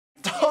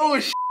Oh,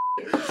 shit.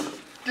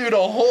 Dude, a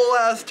whole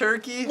ass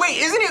turkey? Wait,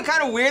 isn't it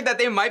kind of weird that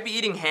they might be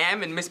eating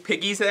ham and Miss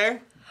Piggy's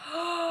there?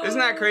 Isn't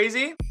that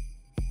crazy?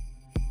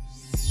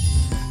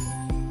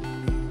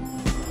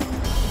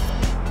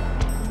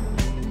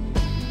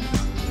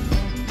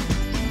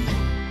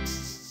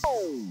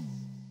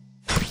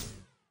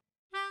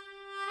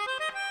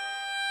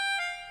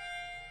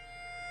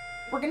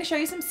 We're going to show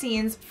you some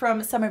scenes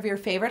from some of your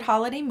favorite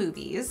holiday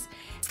movies,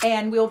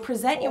 and we'll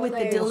present you with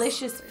the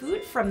delicious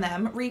food from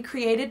them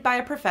recreated by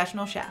a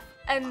professional chef.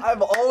 And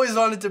I've always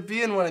wanted to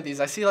be in one of these.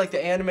 I see like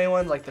the anime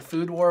ones, like the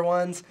Food War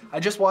ones. I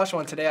just watched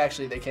one today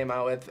actually they came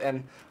out with,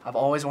 and I've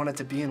always wanted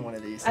to be in one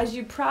of these. As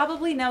you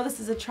probably know,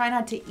 this is a try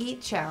not to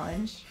eat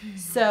challenge.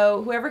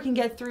 So whoever can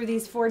get through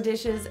these 4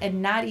 dishes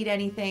and not eat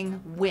anything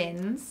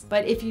wins.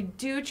 But if you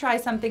do try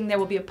something, there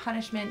will be a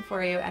punishment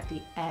for you at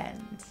the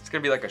end. It's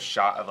gonna be like a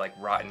shot of like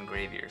rotten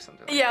gravy or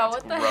something. Like yeah, that.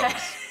 what the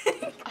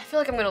heck? I feel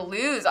like I'm gonna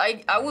lose.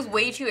 I was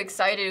way too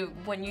excited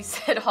when you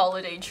said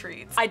holiday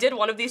treats. I did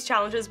one of these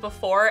challenges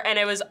before and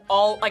it was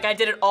all, like I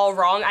did it all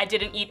wrong. I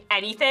didn't eat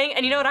anything.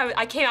 And you know what,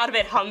 I came out of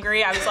it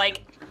hungry. I was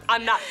like,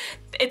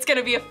 it's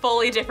gonna be a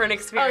fully different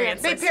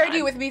experience. Oh, yeah. They paired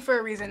you with me for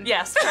a reason.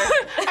 Yes.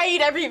 I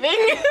eat everything.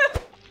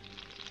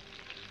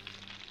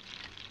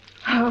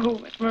 Oh,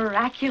 what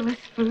miraculous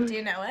food. Do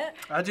you know it?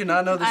 I do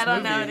not know this movie. I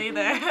don't know it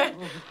either.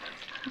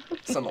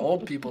 Some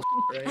old people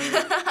right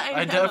here.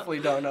 I definitely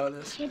don't know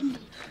this.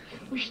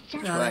 We should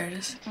just there it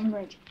is.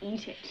 somewhere to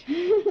eat it.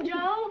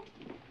 Joe?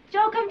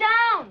 Joe, come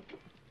down!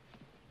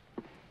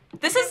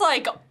 This is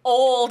like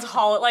old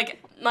like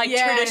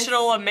Yes.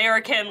 traditional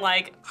American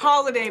like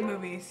Holiday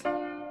movies.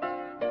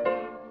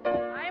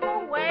 I'm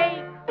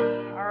awake.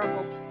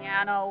 Horrible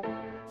piano.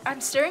 I'm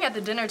staring at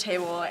the dinner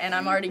table and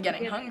I'm already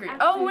getting hungry.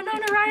 Oh,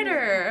 Winona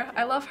Ryder.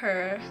 I love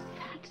her.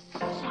 That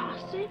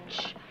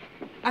sausage?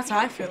 That's how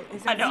I feel.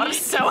 Is I that know, I'm meat?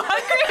 so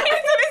hungry.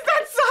 What is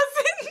that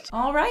sausage?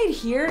 All right,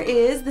 here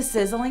is the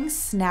sizzling,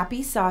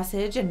 snappy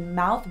sausage and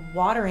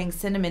mouth-watering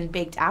cinnamon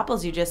baked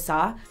apples you just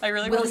saw. I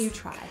really Will want you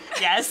try?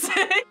 Yes.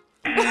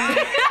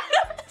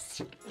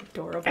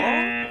 Adorable.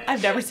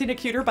 I've never seen a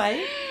cuter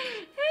bite.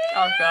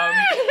 Awesome.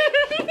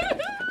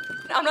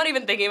 I'm not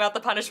even thinking about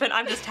the punishment,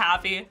 I'm just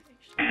happy.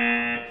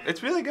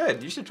 It's really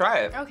good. You should try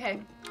it.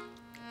 Okay.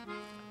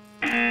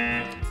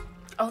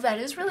 Oh, that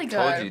is really good.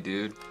 Told you,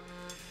 dude.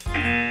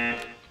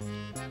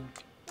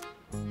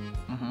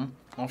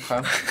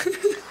 Okay.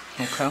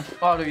 Okay.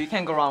 Oh, dude, you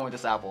can't go wrong with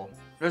this apple.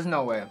 There's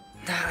no way.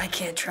 I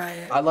can't try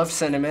it. I love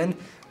cinnamon,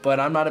 but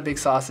I'm not a big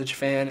sausage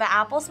fan. The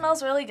apple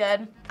smells really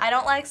good. I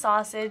don't like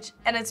sausage,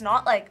 and it's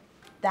not like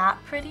that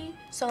pretty,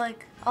 so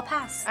like, I'll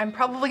pass. I'm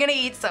probably gonna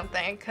eat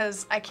something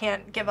because I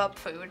can't give up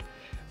food,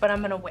 but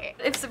I'm gonna wait.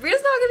 If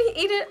Sabrina's not gonna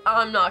eat it,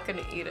 I'm not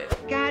gonna eat it.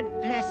 God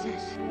bless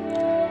us.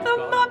 The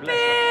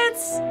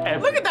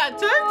Muppets! Look at that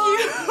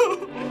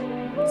turkey!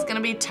 It's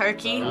gonna be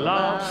turkey.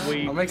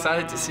 I'm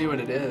excited to see what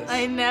it is.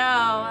 I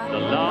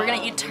know. We're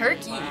gonna eat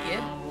turkey.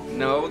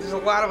 No, there's a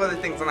lot of other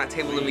things on that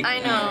table that we I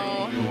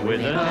know.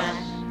 With us,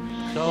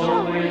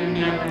 so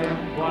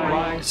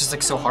It's just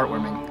like so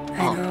heartwarming.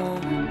 I know.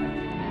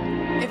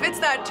 If it's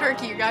that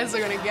turkey, you guys are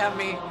gonna get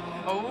me.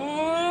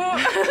 Oh.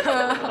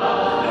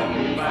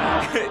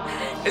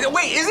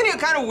 Wait, isn't it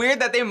kind of weird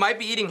that they might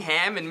be eating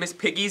ham and Miss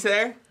Piggy's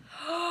there?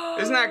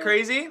 Isn't that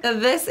crazy?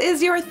 This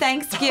is your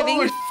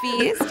Thanksgiving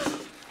feast.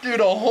 Dude,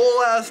 a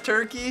whole ass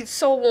turkey?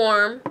 So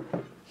warm.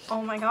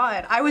 Oh my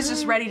god. I was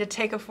just ready to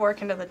take a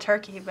fork into the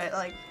turkey, but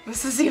like,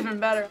 this is even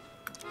better.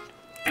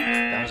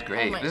 That was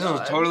great. Oh my This God.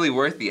 was totally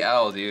worth the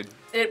L, dude.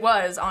 It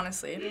was,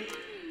 honestly.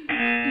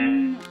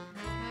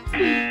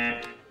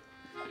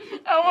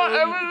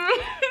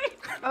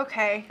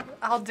 Okay,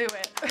 I'll do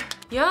it.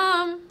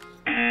 Yum.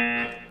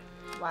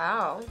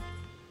 Wow.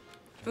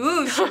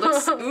 Ooh, she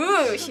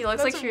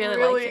looks like she really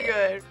liked it.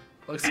 good.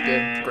 Looks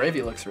good.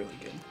 Gravy looks really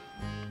good.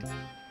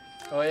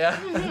 Oh yeah?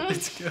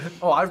 It's good.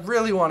 Oh, I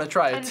really want to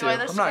try it too. Enjoy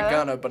this I'm not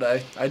together. gonna,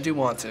 but I do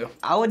want to.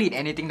 I would eat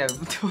anything that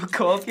would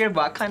go up here,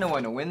 but I kind of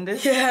want to win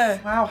this.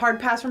 Yeah. Wow, hard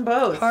pass from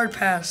both. Hard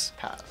pass.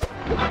 Pass.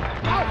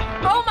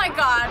 Oh my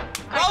god.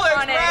 Polar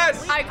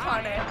Express!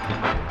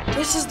 Iconic.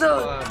 This is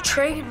the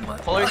train one.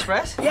 Polar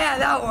Express? Yeah,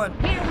 that one.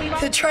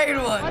 The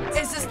train one.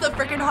 Is this the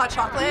freaking hot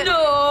chocolate?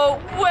 No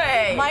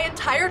way. My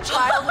entire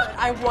childhood,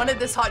 I wanted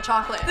this hot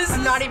chocolate.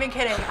 I'm not even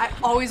kidding. I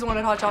always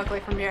wanted hot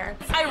chocolate from here.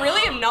 I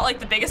really am not like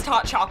the biggest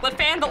hot chocolate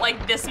fan, but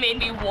like this made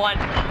me want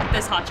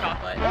this hot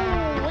chocolate.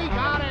 we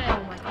got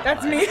it.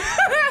 That's me.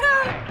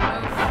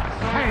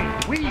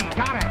 Hey, we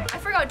got it. I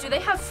forgot, do they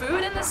have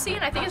food in this scene?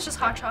 I think it's just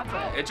hot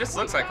chocolate. It just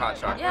looks like hot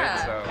chocolate,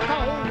 Yeah. so.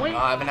 Oh, we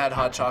I haven't had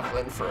hot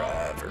chocolate in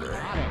forever.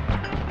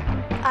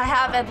 I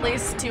have at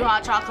least 2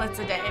 hot chocolates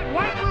a day.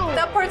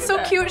 That part's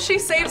so cute. She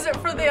saves it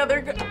for the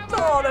other.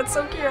 Oh, that's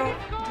so cute.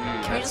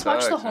 Can we just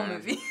watch the whole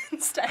movie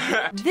instead?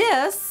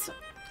 This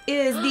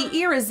is the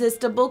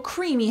irresistible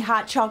creamy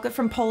hot chocolate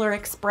from Polar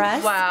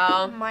Express. Oh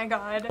Wow. my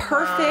god.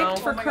 Perfect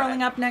for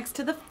curling up next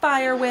to the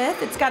fire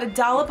with. It's got a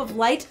dollop of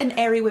light and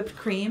airy whipped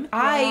cream.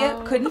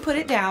 I couldn't put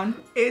it down.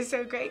 It's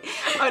so great.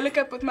 I look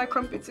up with my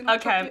crumpets and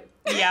Okay,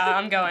 yeah,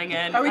 I'm going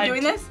in. Are we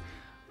doing this?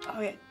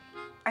 Oh yeah,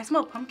 I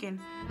smell pumpkin.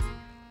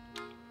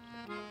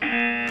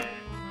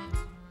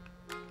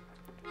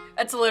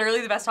 It's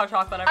literally the best hot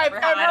chocolate I've ever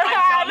had. had.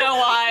 I don't know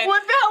why.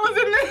 What the hell is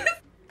in this?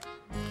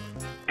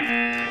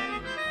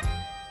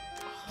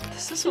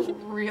 This is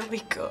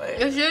really good.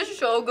 This is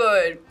so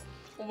good.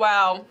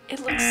 Wow. It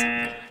looks so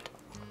good.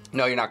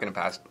 No, you're not gonna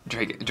pass.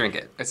 Drink it. Drink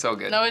it. It's so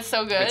good. No, it's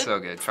so good. It's so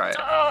good. Try it.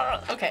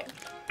 Okay.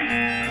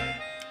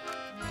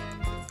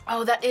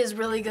 Oh, that is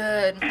really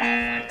good. Oh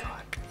my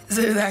god. Is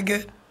it that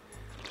good?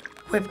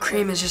 Whipped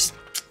cream is just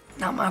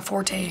not my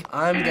forte.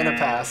 I'm gonna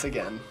pass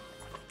again.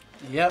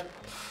 Yep.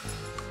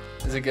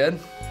 Is it good?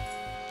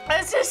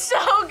 This is so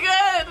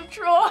good,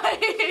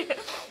 Troy.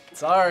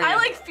 Sorry. I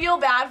like feel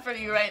bad for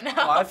you right now.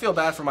 Oh, I feel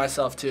bad for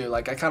myself too.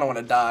 Like I kind of want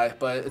to die,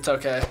 but it's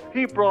okay.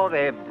 He brought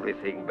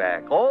everything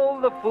back. All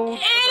the food.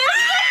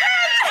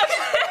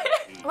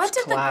 What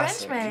did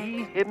Classic. the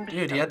Grinch make?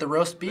 Dude, he had the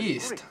roast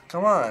beast.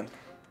 Come on.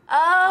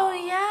 Oh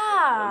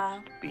yeah.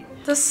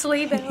 The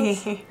sleigh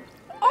bells.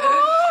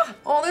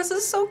 Oh, this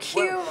is so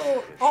cute.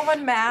 Oh,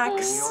 and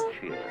Max.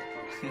 Cheer.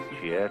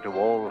 Cheer to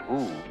all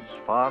who's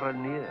far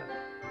and near.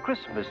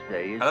 Christmas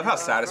Day is I love how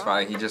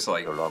satisfying he just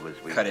like so long as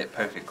we cut it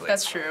perfectly.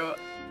 That's true.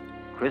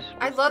 Christmas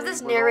I love Day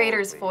this will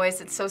narrator's always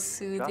voice. It's so just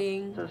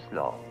soothing. as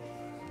long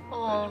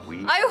Oh, as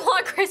we I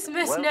want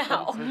Christmas welcome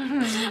now.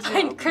 Christmas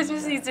And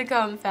Christmas needs to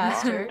come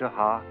faster. heart to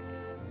heart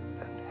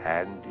and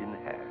hand in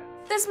hand.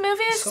 This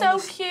movie is So so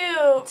nis-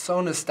 cute.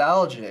 So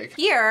nostalgic.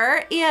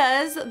 Here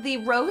is the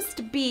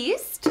roast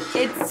beast.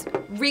 It's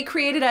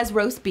recreated as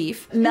roast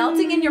beef,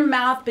 melting in your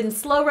mouth, been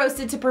slow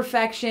roasted to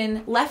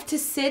perfection, left to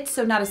sit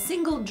so not a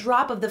single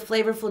drop of the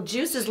flavorful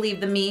juices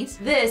leave the meat.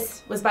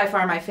 This was by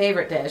far my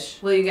favorite dish.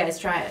 Will you guys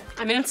try it?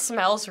 I mean, it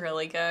smells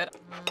really good.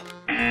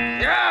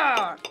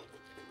 Yeah.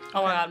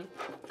 Oh my god.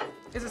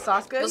 Is the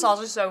sauce good? The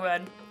sauce is so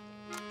good.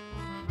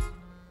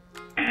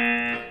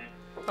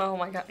 Oh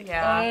my god,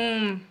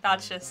 yeah.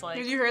 That's just like...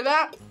 Did you hear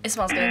that? It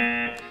smells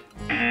good.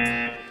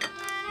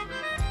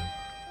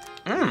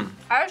 I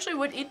actually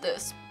would eat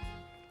this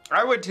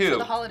I would for too.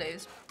 the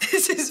holidays.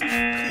 This is.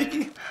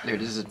 Dude,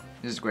 this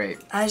is great.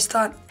 I just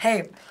thought,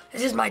 hey,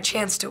 this is my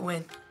chance to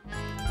win.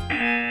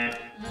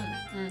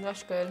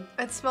 That's good.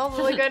 It smells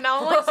really good. Now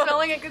I'm like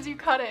smelling it because you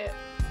cut it.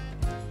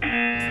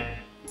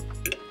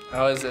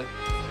 How is it?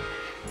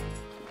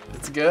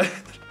 It's good.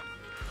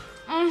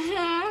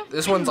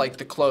 This one's like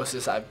the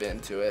closest I've been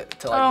to it,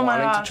 to like Oh my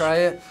wanting to gosh. try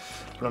it,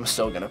 but I'm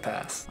still gonna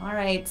pass. All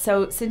right,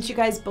 so since you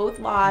guys both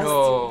lost,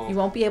 No. you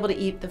won't be able to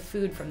eat the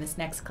food from this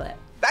next clip.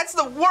 That's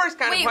the worst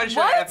kind Wait, of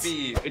punishment what?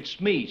 FE. It's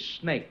me,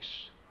 Snakes.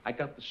 I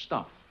got the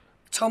stuff.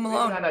 It's Home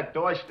Alone. on that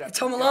doorstep. It's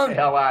Home Alone. Get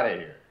the hell out of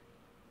here.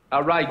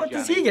 All right, What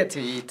does he get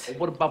to eat?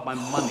 What about my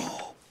money?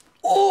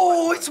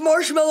 Oh, it's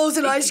marshmallows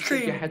and ice You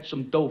cream. had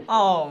some dough.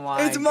 Oh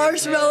my. It's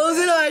marshmallows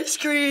and ice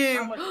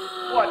cream.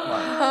 What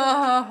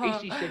money?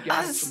 AC said you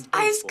had some dough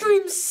Ice for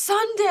cream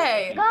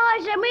sundae.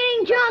 Guys, I'm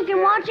eating junk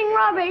and watching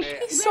rubbish.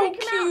 He's so Come out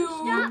and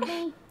stop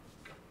cute. me.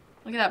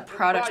 Look at that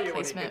product Call you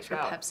when he placement gets for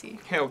out. Pepsi.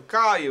 He'll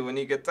call you when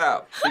he gets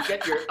out. You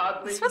get your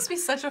ugly, This must be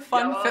such a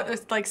fun yellow,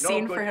 like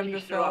scene no for him to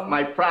good t-shirt off film.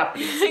 my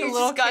property. He's a little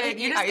just gotta kid.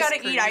 You eat just ice gotta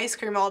cream. eat ice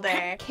cream all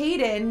day.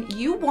 Caden,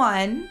 you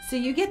won, so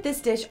you get this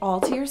dish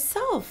all to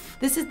yourself.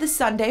 This is the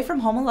sundae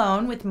from Home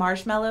Alone with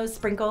marshmallows,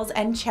 sprinkles,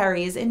 and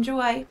cherries.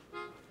 Enjoy.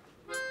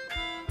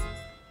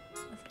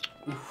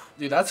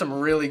 Dude, that's some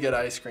really good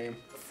ice cream.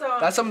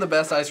 That's some of the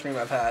best ice cream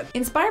I've had.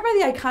 Inspired by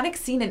the iconic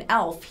scene in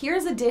Elf,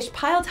 here's a dish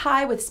piled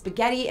high with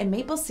spaghetti and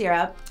maple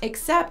syrup,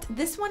 except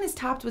this one is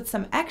topped with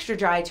some extra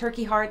dry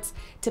turkey hearts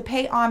to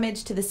pay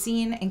homage to the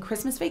scene in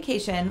Christmas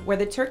Vacation where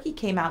the turkey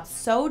came out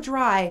so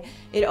dry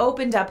it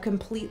opened up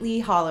completely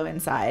hollow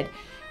inside.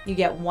 You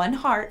get 1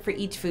 heart for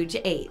each food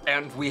you ate.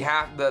 And we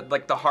have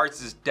the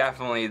hearts is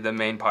definitely the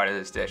main part of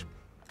this dish.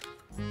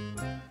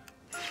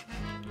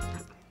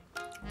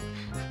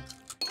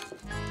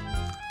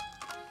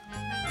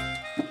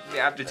 The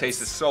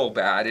aftertaste is so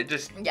bad. It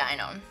just, Yeah, I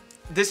know.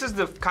 this is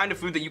the kind of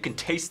food that you can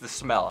taste the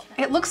smell.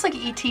 It looks like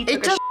E.T. took It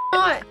a does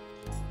not.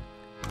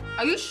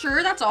 Are you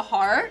sure that's a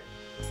heart?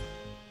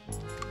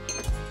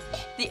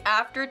 The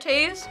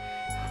aftertaste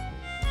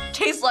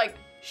tastes like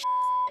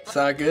It's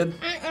not good.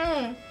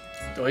 mm-mm.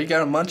 Well, you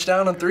gotta munch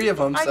down on 3 of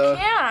them, I so.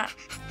 can't.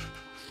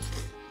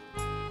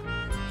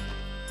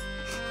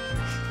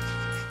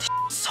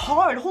 It's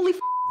hard. Holy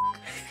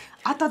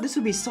I thought this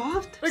would be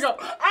soft. We go,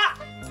 ah!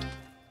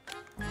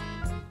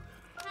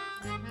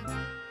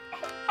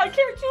 I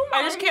can't chew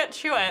mine. I just can't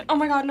chew it. Oh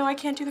my god, no, I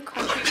can't do the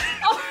crunchy.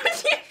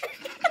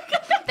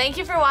 Thank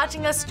you for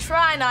watching us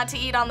try not to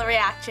eat on the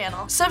React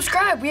channel.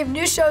 Subscribe, we have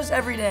new shows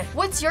every day.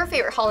 What's your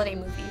favorite holiday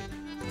movie?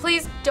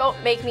 Please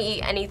don't make me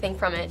eat anything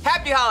from it.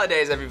 Happy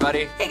holidays,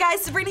 everybody. Hey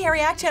guys, Sabrina here,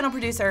 React channel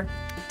producer.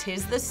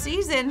 'Tis the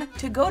season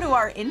to go to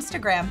our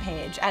Instagram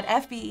page at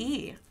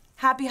FBE.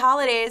 Happy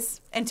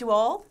holidays, and to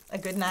all, a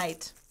good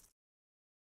night.